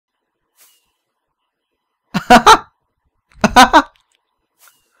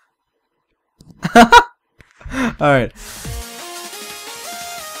Alright.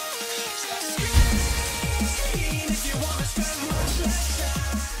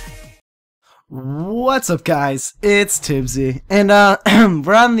 What's up, guys? It's TYBZI, and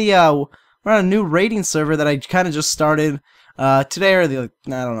we're on a new rating server that I kind of just started today, or I don't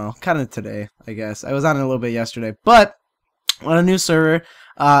know, kind of today, I guess. I was on it a little bit yesterday, but on a new server.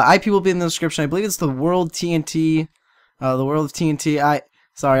 IP will be in the description. I believe it's the World TNT, the World of TNT.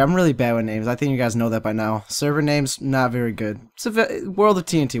 Sorry, I'm really bad with names. I think you guys know that by now. Server names not very good. It's a World of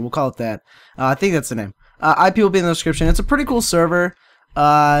TNT. We'll call it that. I think that's the name. IP will be in the description. It's a pretty cool server.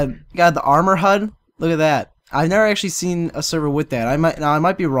 Got the armor HUD. Look at that. I've never actually seen a server with that. I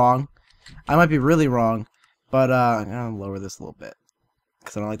might be wrong. I might be really wrong. But I'm gonna lower this a little bit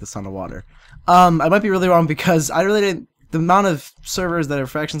because I don't like the sound of water. I might be really wrong because I really didn't. The amount of servers that are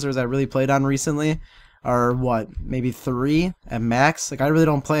faction servers I really played on recently are what, maybe 3 at max. Like, I really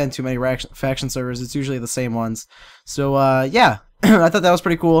don't play on too many faction servers. It's usually the same ones. So yeah, I thought that was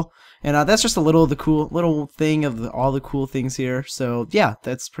pretty cool. And that's just a little thing of all the cool things here. So yeah,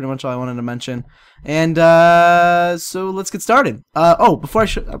 that's pretty much all I wanted to mention. And so let's get started. Oh, before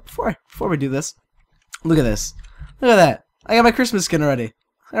we do this, look at this. Look at that. I got my Christmas skin already.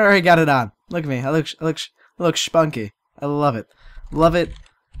 I already got it on. Look at me. I look spunky. I love it. Love it.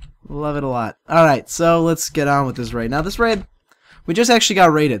 Love it a lot. Alright, so let's get on with this raid. Now this raid, we just actually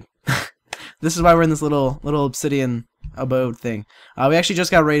got raided. This is why we're in this little obsidian abode thing. We actually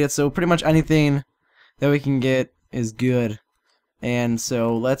just got raided, so pretty much anything that we can get is good. And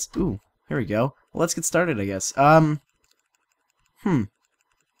so let's... Ooh, here we go. Let's get started, I guess. Really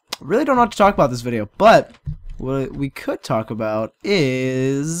don't know what to talk about this video, but what we could talk about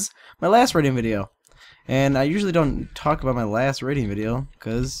is my last raiding video. And I usually don't talk about my last rating video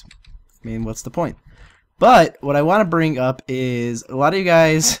because, I mean, what's the point? But what I want to bring up is a lot of you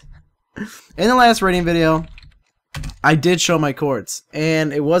guys in the last rating video, I did show my chords,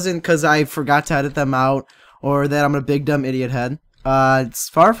 and it wasn't because I forgot to edit them out or that I'm a big dumb idiot head. It's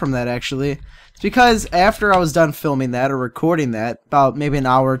far from that, actually. It's because after I was done filming that or recording that, about maybe an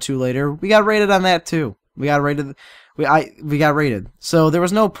hour or two later, we got rated on that too. We got rated. We got rated, so there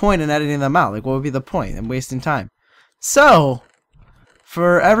was no point in editing them out. Like, what would be the point? I'm wasting time. So,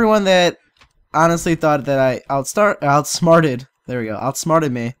 for everyone that honestly thought that I outsmarted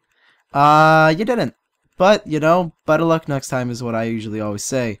me, you didn't. But you know, better luck next time is what I usually always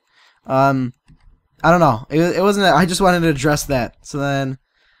say. I don't know. It wasn't. I just wanted to address that, so then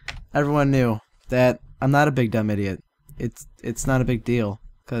everyone knew that I'm not a big dumb idiot. It's not a big deal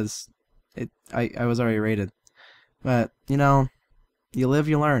because I was already rated. But, you know, you live,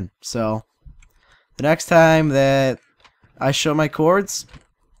 you learn. So, the next time that I show my chords,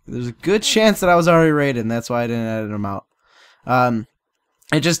 there's a good chance that I was already rated, and that's why I didn't edit them out.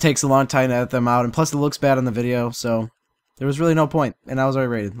 It just takes a long time to edit them out, and plus it looks bad on the video, so there was really no point, and I was already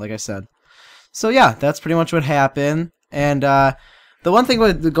rated, like I said. So, yeah, that's pretty much what happened. And, the one thing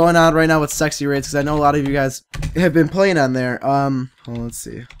going on right now with Sexy Raids, because I know a lot of you guys have been playing on there, well, let's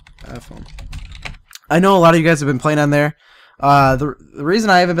see. iPhone. I know a lot of you guys have been playing on there. The reason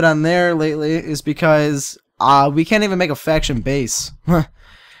I haven't been on there lately is because we can't even make a faction base.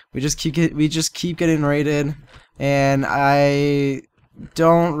 we just keep getting raided, and I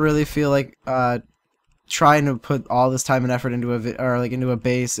don't really feel like trying to put all this time and effort into a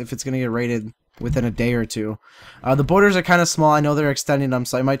base if it's gonna get raided within a day or two. The borders are kind of small. I know they're extending them,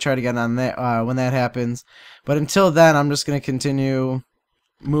 so I might try to get on that when that happens. But until then, I'm just gonna continue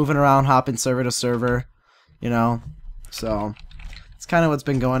moving around, hopping server to server, you know. So it's kind of what's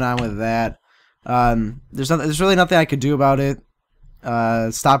been going on with that. There's really nothing I could do about it.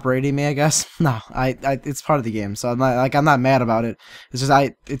 Stop raiding me, I guess. No, it's part of the game, so I'm not mad about it. It's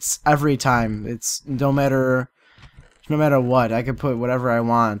just it's every time. It's no matter what, I can put whatever I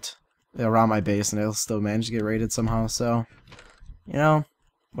want around my base, and it'll still manage to get raided somehow. So, you know,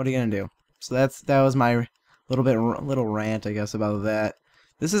 what are you gonna do? So that was my little rant, I guess, about that.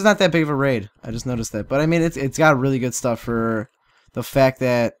 This is not that big of a raid. I just noticed that. But I mean, it's got really good stuff for the fact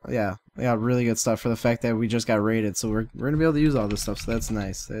that, yeah, we got really good stuff for the fact that we just got raided. So we're gonna be able to use all this stuff. So that's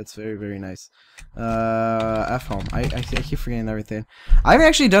nice. That's very, very nice. F home. I keep forgetting everything. I haven't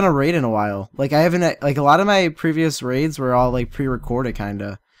actually done a raid in a while. Like, I haven't, like, a lot of my previous raids were all like pre-recorded,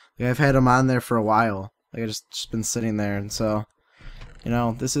 kinda. Like, I've had them on there for a while. Like, I just been sitting there, and so, you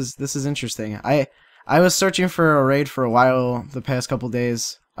know, this is interesting. I was searching for a raid for a while the past couple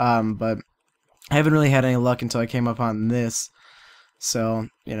days, but I haven't really had any luck until I came up on this. So,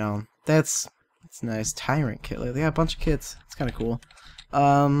 you know, it's nice. Tyrant kit. They got a bunch of kits. It's kind of cool.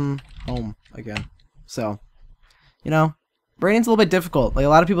 Home again. So, you know, raiding's a little bit difficult. Like, a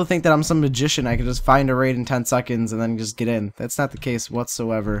lot of people think that I'm some magician. I can just find a raid in 10 seconds and then just get in. That's not the case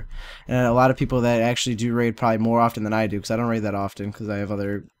whatsoever. And a lot of people that actually do raid probably more often than I do, because I don't raid that often, because I have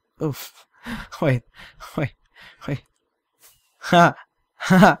other... Oof. Wait. Ha.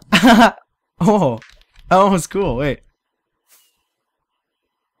 Ha. Oh. That one was cool. Wait.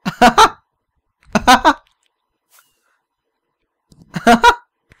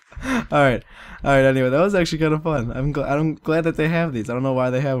 Alright. Alright, anyway, that was actually kind of fun. I'm glad that they have these. I don't know why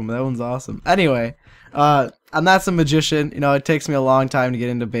they have them, but that one's awesome. Anyway, I'm not some magician. You know, it takes me a long time to get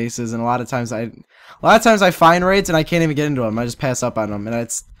into bases, and a lot of times I find raids and I can't even get into them. I just pass up on them, and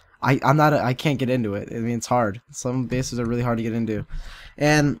I can't get into it. I mean, it's hard. Some bases are really hard to get into.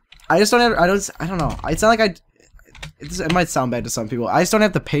 And I just don't have, I don't know. It's not like it might sound bad to some people. I just don't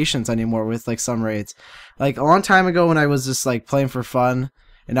have the patience anymore with like some raids. Like a long time ago when I was just like playing for fun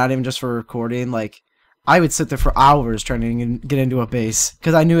and not even just for recording, like I would sit there for hours trying to get into a base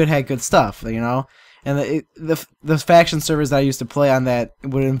because I knew it had good stuff, you know. And the faction servers that I used to play on that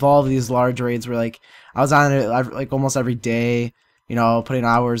would involve these large raids where like I was on it like almost every day, you know, putting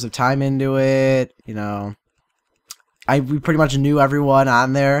hours of time into it, you know. We pretty much knew everyone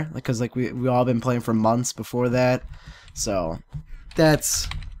on there because like we all been playing for months before that, so that's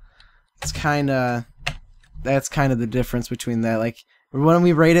kind of the difference between that. Like when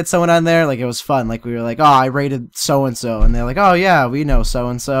we raided someone on there, like it was fun. Like we were like, oh, I raided so and so, and they're like, oh yeah, we know so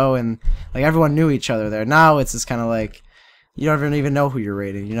and so, and like everyone knew each other there. Now it's just kind of like you don't even know who you're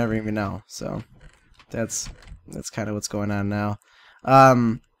raiding. You never even know. So that's kind of what's going on now.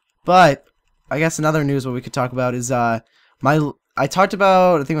 But I guess another news what we could talk about is I talked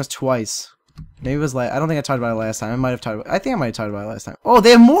about, I think it was twice. Maybe it was I don't think I talked about it last time. I might have talked about I think I might have talked about it last time. Oh,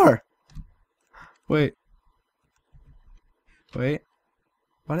 they have more. Wait. Why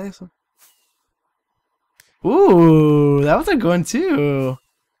do they have some? Ooh, that was a good one too.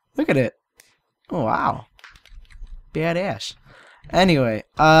 Look at it. Oh wow. Badass. Anyway,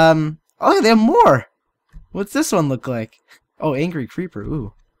 oh, they have more. What's this one look like? Oh, Angry Creeper.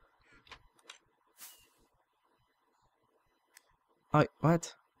 Ooh. Oh,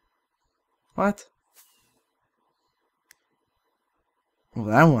 what? What? Well,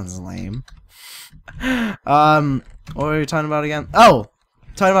 that one's lame. What were you talking about again? Oh,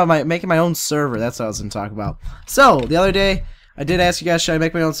 talking about making my own server. That's what I was gonna talk about. So the other day, I did ask you guys, should I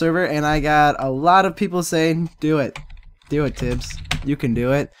make my own server? And I got a lot of people saying, do it, Tibbs. You can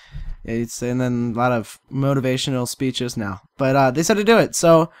do it. And then a lot of motivational speeches now. But they said to do it.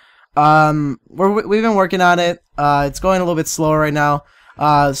 So we've been working on it. It's going a little bit slower right now.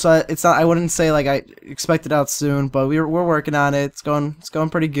 So it's not. I wouldn't say like I expect it out soon, but we're working on it. It's going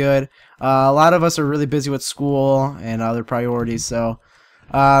pretty good. A lot of us are really busy with school and other priorities. So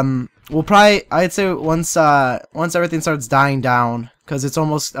we'll probably, I'd say once everything starts dying down, because it's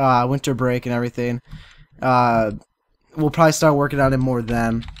almost winter break and everything, we'll probably start working on it more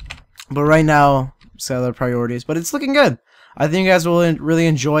then. But right now, it's other priorities. But it's looking good. I think you guys will really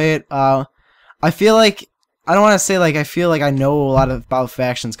enjoy it. I feel like, I don't want to say like I feel like I know a lot about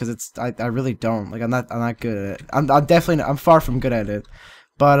factions, because I really don't. Like I'm not good at it. I'm far from good at it.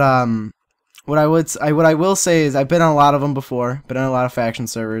 But what I will say is I've been on a lot of them before. Been on a lot of faction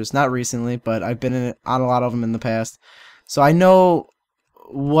servers, not recently, but I've been on a lot of them in the past. So I know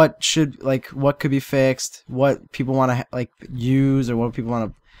what could be fixed, what people want to like use, or what people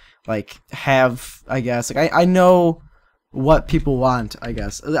want to like have. I guess like I know what people want. I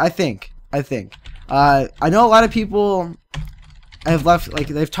guess I think. I know a lot of people have left, like,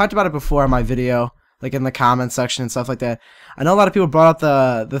 they've talked about it before in my video, like in the comment section and stuff like that. I know a lot of people brought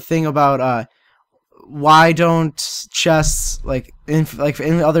up the thing about why don't chests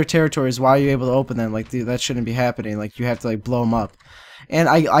in other territories, why are you able to open them? Like, dude, that shouldn't be happening. Like, you have to like blow them up. And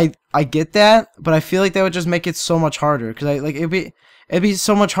I get that, but I feel like that would just make it so much harder, because it'd be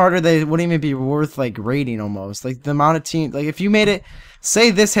so much harder that it wouldn't even be worth like raiding almost. Like the amount of team, like if you made it,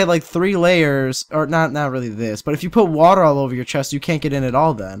 say this had like 3 layers, or not really this, but if you put water all over your chest, you can't get in at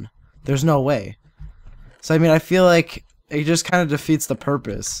all then. There's no way. So I mean, I feel like it just kind of defeats the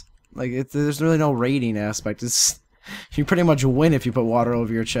purpose. Like there's really no raiding aspect. You pretty much win if you put water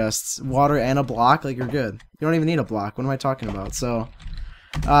over your chests. Water and a block, like you're good. You don't even need a block. What am I talking about? So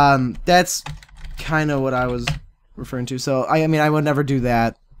that's kind of what I was referring to. So I mean, I would never do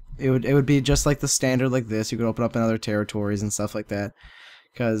that. It would be just like the standard like this. You could open up in other territories and stuff like that.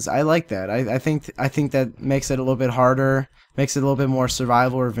 Because I like that. I think that makes it a little bit harder, makes it a little bit more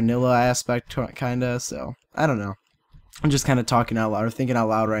survival or vanilla aspect kinda. So I don't know. I'm just kind of talking out loud or thinking out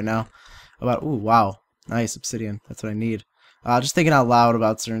loud right now about. Ooh, wow, nice obsidian. That's what I need. Just thinking out loud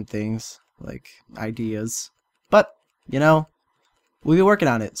about certain things like ideas. But you know, we'll be working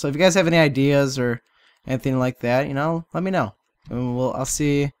on it. So if you guys have any ideas or anything like that, you know, let me know. And I'll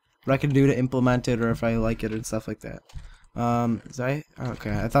see what I can do to implement it, or if I like it and stuff like that. Okay,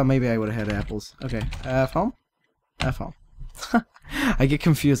 I thought maybe I would have had apples. Okay, F home? F home. I get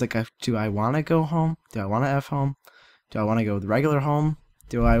confused, like, do I want to go home? Do I want to F home? Do I want to go the regular home?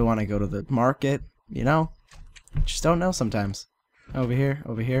 Do I want to go to the market? You know? Just don't know sometimes. Over here,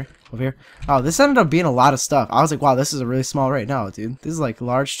 over here, over here. Oh, this ended up being a lot of stuff. I was like, wow, this is a really small raid. No, dude. This is like a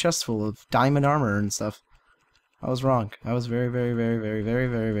large chest full of diamond armor and stuff. I was wrong. I was very, very, very, very, very,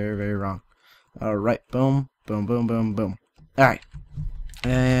 very, very, very wrong. Alright, boom, boom, boom, boom, boom. Alright.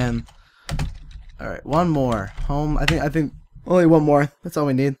 And alright, one more. Home. I think only one more. That's all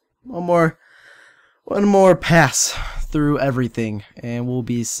we need. One more pass through everything and we'll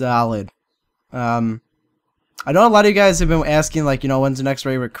be solid. I know a lot of you guys have been asking, like, you know, when's the next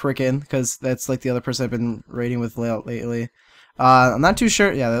raid with Cricket, because that's like the other person I've been raiding with lately. I'm not too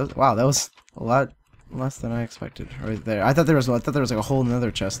sure. Yeah, wow, that was a lot less than I expected right there. I thought there was like a whole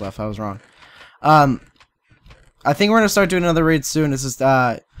another chest left. I was wrong. I think we're gonna start doing another raid soon. It's just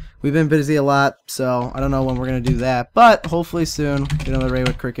we've been busy a lot, so I don't know when we're gonna do that, but hopefully soon get another raid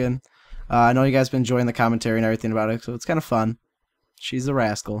with Cricket. I know you guys been enjoying the commentary and everything about it, so it's kind of fun. She's a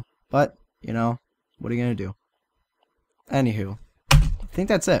rascal, but you know, what are you gonna do? Anywho, I think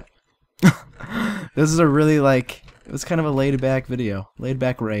that's it. This is a really, like, it was kind of a laid-back video.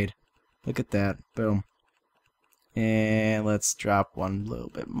 Laid-back raid. Look at that. Boom. And let's drop one little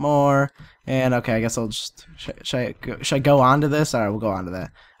bit more. And, okay, I guess I'll just... Should I go on to this? Alright, we'll go on to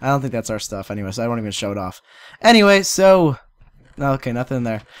that. I don't think that's our stuff anyway, so I won't even show it off. Anyway, so... Okay, nothing in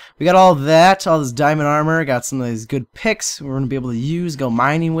there. We got all that, all this diamond armor. Got some of these good picks we're going to be able to use, go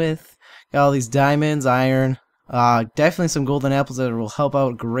mining with. Got all these diamonds, iron... definitely some golden apples that will help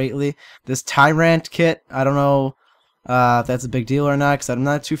out greatly. This Tyrant kit, I don't know if that's a big deal or not, because I'm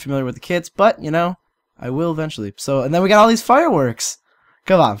not too familiar with the kits, but, you know, I will eventually. So, and then we got all these fireworks.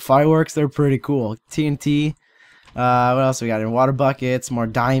 Come on, fireworks, they're pretty cool. TNT. What else we got in? Water buckets, more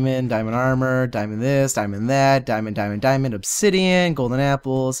diamond armor, diamond this, diamond that, diamond, obsidian, golden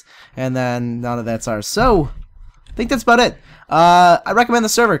apples, and then none of that's ours. So, I think that's about it. I recommend the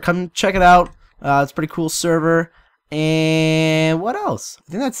server. Come check it out. It's a pretty cool server. And what else?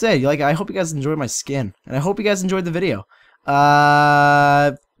 I think that's it. I hope you guys enjoyed my skin. And I hope you guys enjoyed the video.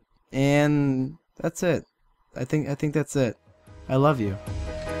 And that's it. I think that's it. I love you.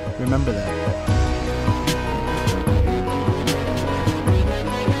 Remember that.